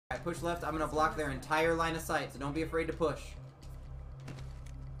Alright, push left. I'm gonna block their entire line of sight, so don't be afraid to push.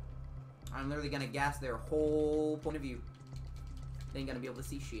 I'm literally gonna gas their whole point of view. They ain't gonna be able to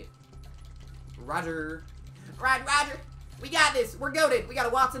see shit. Roger. Roger. We got this. We're goated. We got a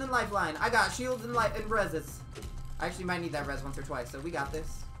Watson and Lifeline. I got shields and reses. I actually might need that res once or twice, so we got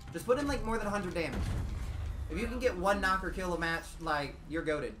this. Just put in like more than 100 damage. If you can get one knock or kill a match, like, you're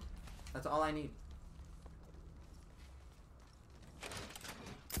goated. That's all I need.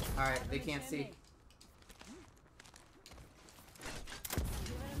 Alright, they can't see.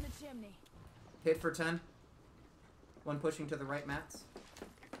 Hit for 10. One pushing to the right, mats.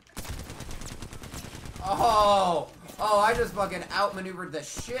 Oh! Oh, I just fucking outmaneuvered the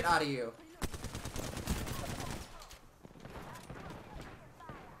shit out of you.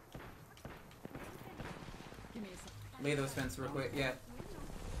 Lay those fence real quick, yeah.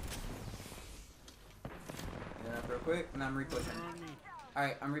 Get it up real quick, and I'm repushing.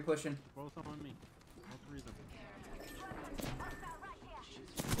 Alright, I'm repushing. Both on me. All three of them.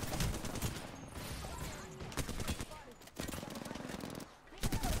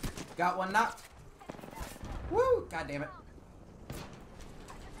 Got one knocked. Woo! God damn it.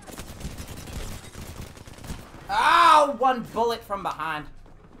 Oh! One bullet from behind.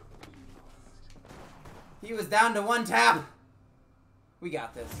 He was down to one tap. We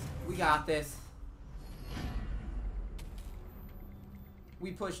got this. We got this. We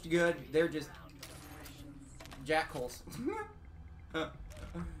pushed good. They're just jackholes.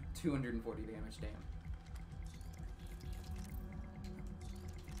 240 damage, damn.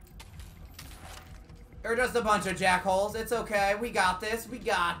 They're just a bunch of jackholes. It's okay. We got this. We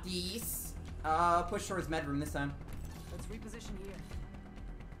got these. Push towards medroom this time. Let's reposition here.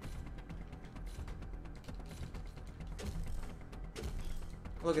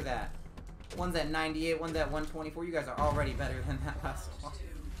 Look at that. One's at 98, one's at 124. You guys are already better than that last one.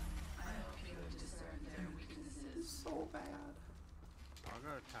 So bad. I'll go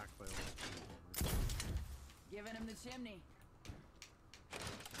attack by Giving him the chimney.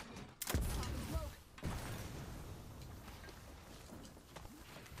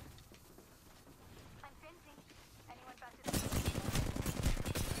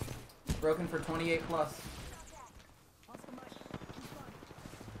 Broken for 28 plus.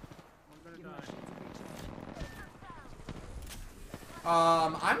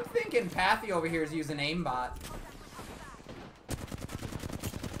 I'm thinking Pathy over here is using aimbot.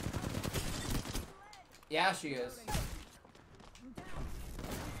 Yeah, she is.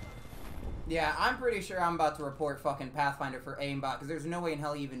 Yeah, I'm pretty sure I'm about to report fucking Pathfinder for aimbot, because there's no way in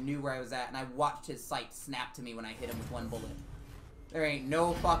hell he even knew where I was at, and I watched his sight snap to me when I hit him with one bullet. There ain't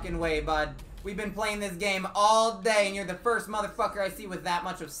no fucking way, bud. We've been playing this game all day, and you're the first motherfucker I see with that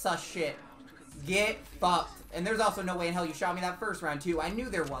much of sus shit. Get fucked. And there's also no way in hell you shot me that first round, too. I knew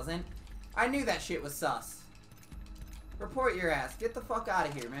there wasn't. I knew that shit was sus. Report your ass. Get the fuck out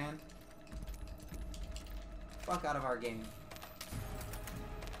of here, man. Fuck out of our game.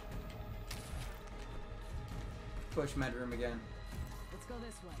 Push medroom again. Let's go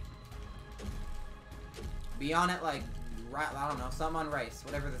this way. Be on it like, I don't know, something on rice.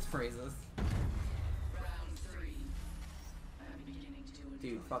 Whatever this phrase is.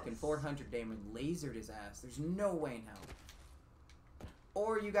 Dude, fucking 400 damage lasered his ass. There's no way in hell.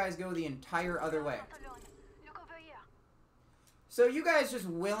 Or you guys go the entire other way. So you guys just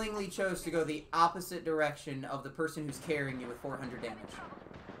willingly chose to go the opposite direction of the person who's carrying you with 400 damage.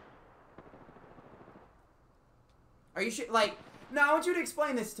 Are you like, no, I want you to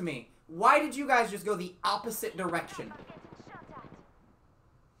explain this to me. Why did you guys just go the opposite direction?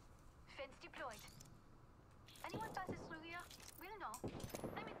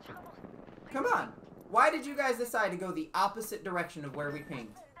 Come on. Why did you guys decide to go the opposite direction of where we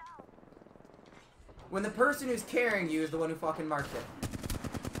pinged? When the person who's carrying you is the one who fucking marked it.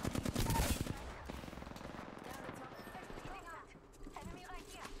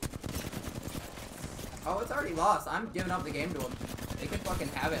 Oh, it's already lost. I'm giving up the game to them. They can fucking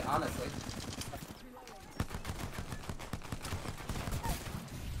have it, honestly.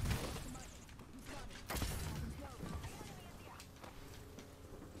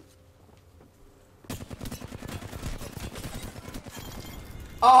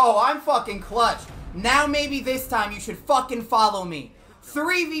 Oh, I'm fucking clutch. Now maybe this time you should fucking follow me.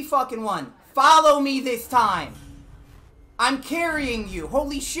 3v1. Follow me this time. I'm carrying you.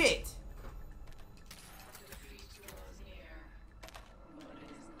 Holy shit.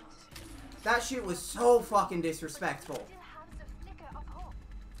 That shit was so fucking disrespectful.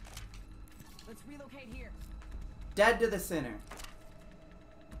 Let's relocate here. Dead to the center.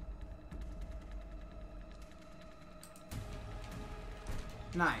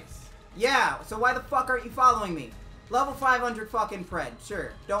 Nice. Yeah, so why the fuck aren't you following me? Level 500 fucking Pred.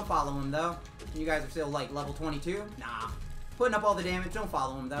 Sure, don't follow him though. You guys are still like level 22? Nah. Putting up all the damage, don't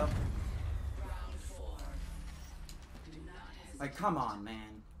follow him though. Like, come on,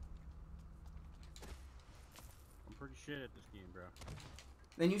 man. I'm pretty shit at this game, bro.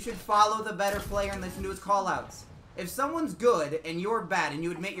 Then you should follow the better player and listen to his callouts. If someone's good and you're bad and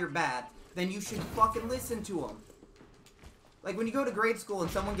you admit you're bad, then you should fucking listen to him. Like, when you go to grade school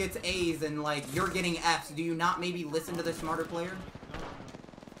and someone gets A's and, like, you're getting F's, do you not maybe listen to the smarter player?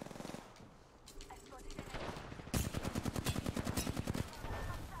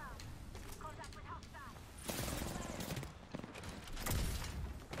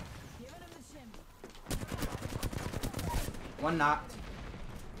 One knocked.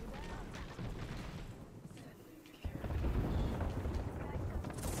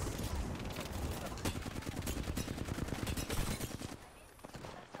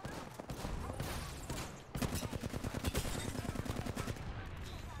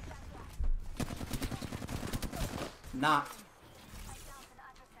 Knocked.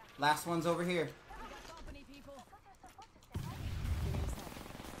 Last one's over here.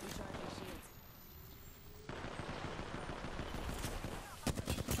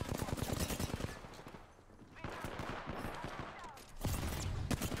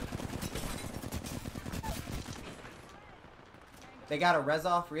 They got a res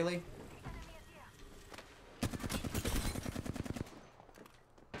off, really?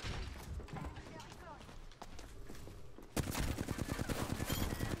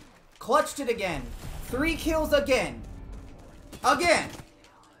 Clutched it again. 3 kills again. Again.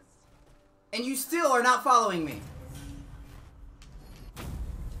 And you still are not following me.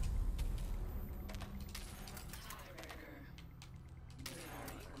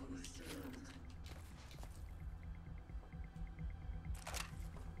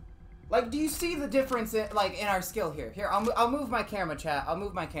 Like, do you see the difference in, like, in our skill here? Here, I'll move my camera, chat. I'll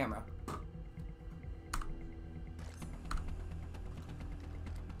move my camera.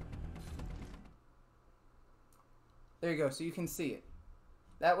 There you go, so you can see it.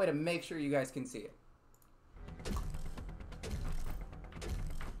 That way to make sure you guys can see it.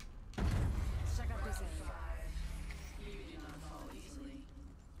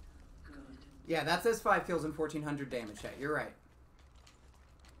 Yeah, that says 5 kills and 1400 damage, chat. You're right.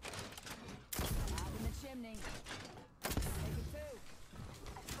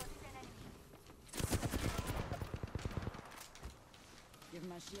 Give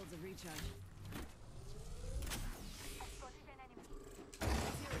my shields a recharge.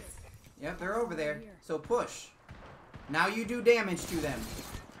 Yep, they're over there. So push. Now you do damage to them.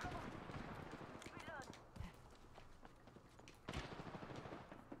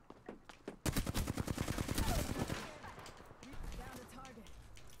 Down to target.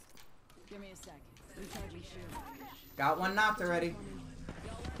 Give me a second. Recharging shield. Got one knocked already.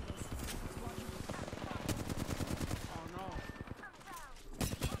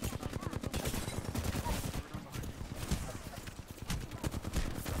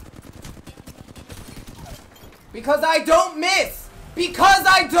 Because I don't miss! Because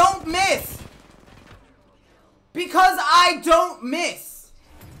I don't miss! Because I don't miss!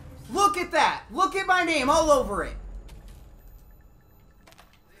 Look at that! Look at my name all over it!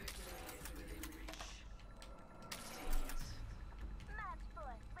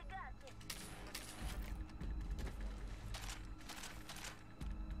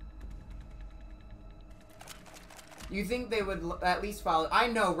 You think they would at least follow? I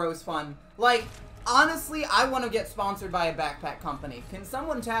know, Rose Fun. Like, honestly, I want to get sponsored by a backpack company. Can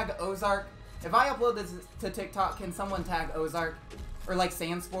someone tag Ozark? If I upload this to TikTok, can someone tag Ozark? Or like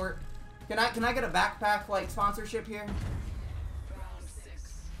Sandsport? Can I get a backpack like sponsorship here? Round 6.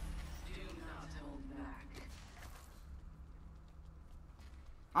 Do not hold back.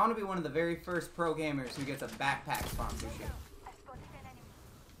 I want to be one of the very first pro gamers who gets a backpack sponsorship.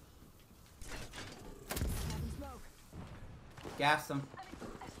 Gas them.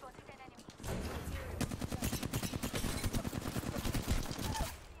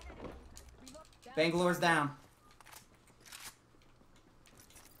 Bangalore's down.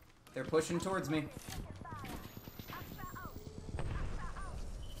 They're pushing towards me.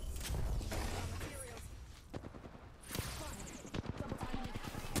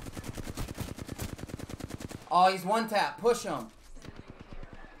 Oh, he's one tap. Push him.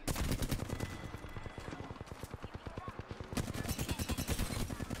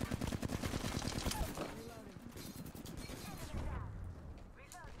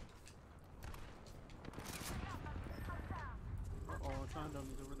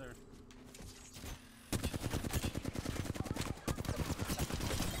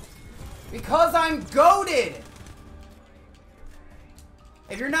 Because I'm goated!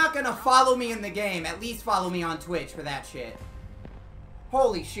 If you're not gonna follow me in the game, at least follow me on Twitch for that shit.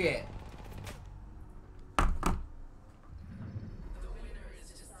 Holy shit.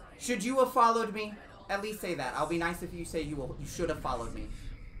 Should you have followed me? At least say that. I'll be nice if you say you should have followed me.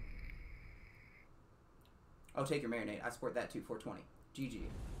 Oh, take your marinade. I support that too, 420. GG.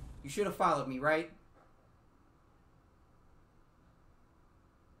 You should have followed me, right?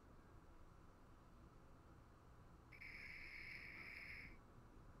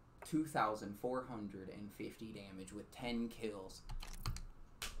 $2,450 damage with 10 kills.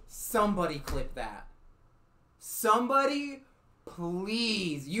 Somebody clip that. Somebody,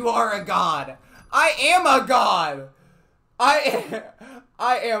 please. You are a god. I am a god. I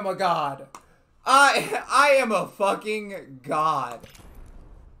am a god. I am a fucking god.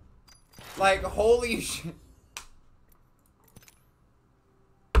 Like, holy shit.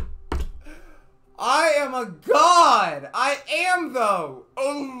 I am a god! I am, though!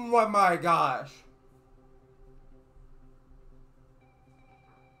 Oh my gosh.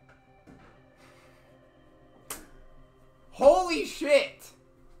 Holy shit!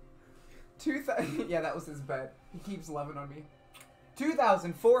 Yeah, that was his bed. He keeps loving on me.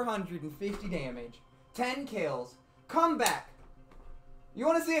 2,450 damage. 10 kills. Comeback! You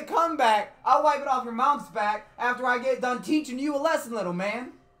wanna see a comeback? I'll wipe it off your mom's back after I get done teaching you a lesson, little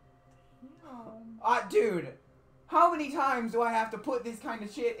man. Dude, how many times do I have to put this kind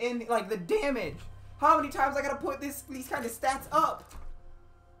of shit in, like, the damage? How many times I gotta put these kind of stats up?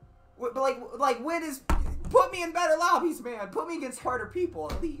 But, like, when is... Put me in better lobbies, man. Put me against harder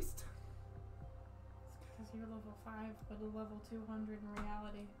people, at least. It's because you're level 5, but a level 200 in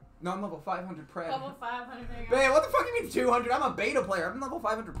reality. No, I'm level 500 pred. Level 500 in reality. Man, what the fuck do you mean 200? I'm a beta player. I'm level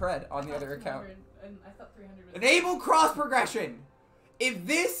 500 pred on the other account. And I thought 300 was... Enable cross progression! If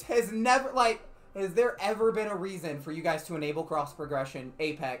this has never, like... Has there ever been a reason for you guys to enable cross progression,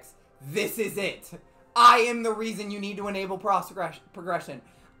 Apex? This is it. I am the reason you need to enable cross progression.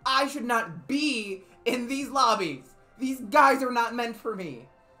 I should not be in these lobbies. These guys are not meant for me.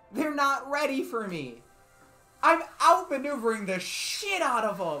 They're not ready for me. I'm outmaneuvering the shit out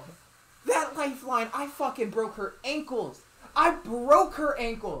of them. That lifeline, I fucking broke her ankles. I broke her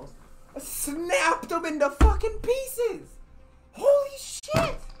ankles. I snapped them into fucking pieces. Holy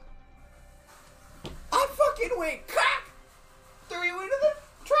shit. I fucking went crack! Threw you into the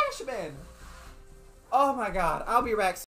trash bin! Oh my god, I'll be back soon.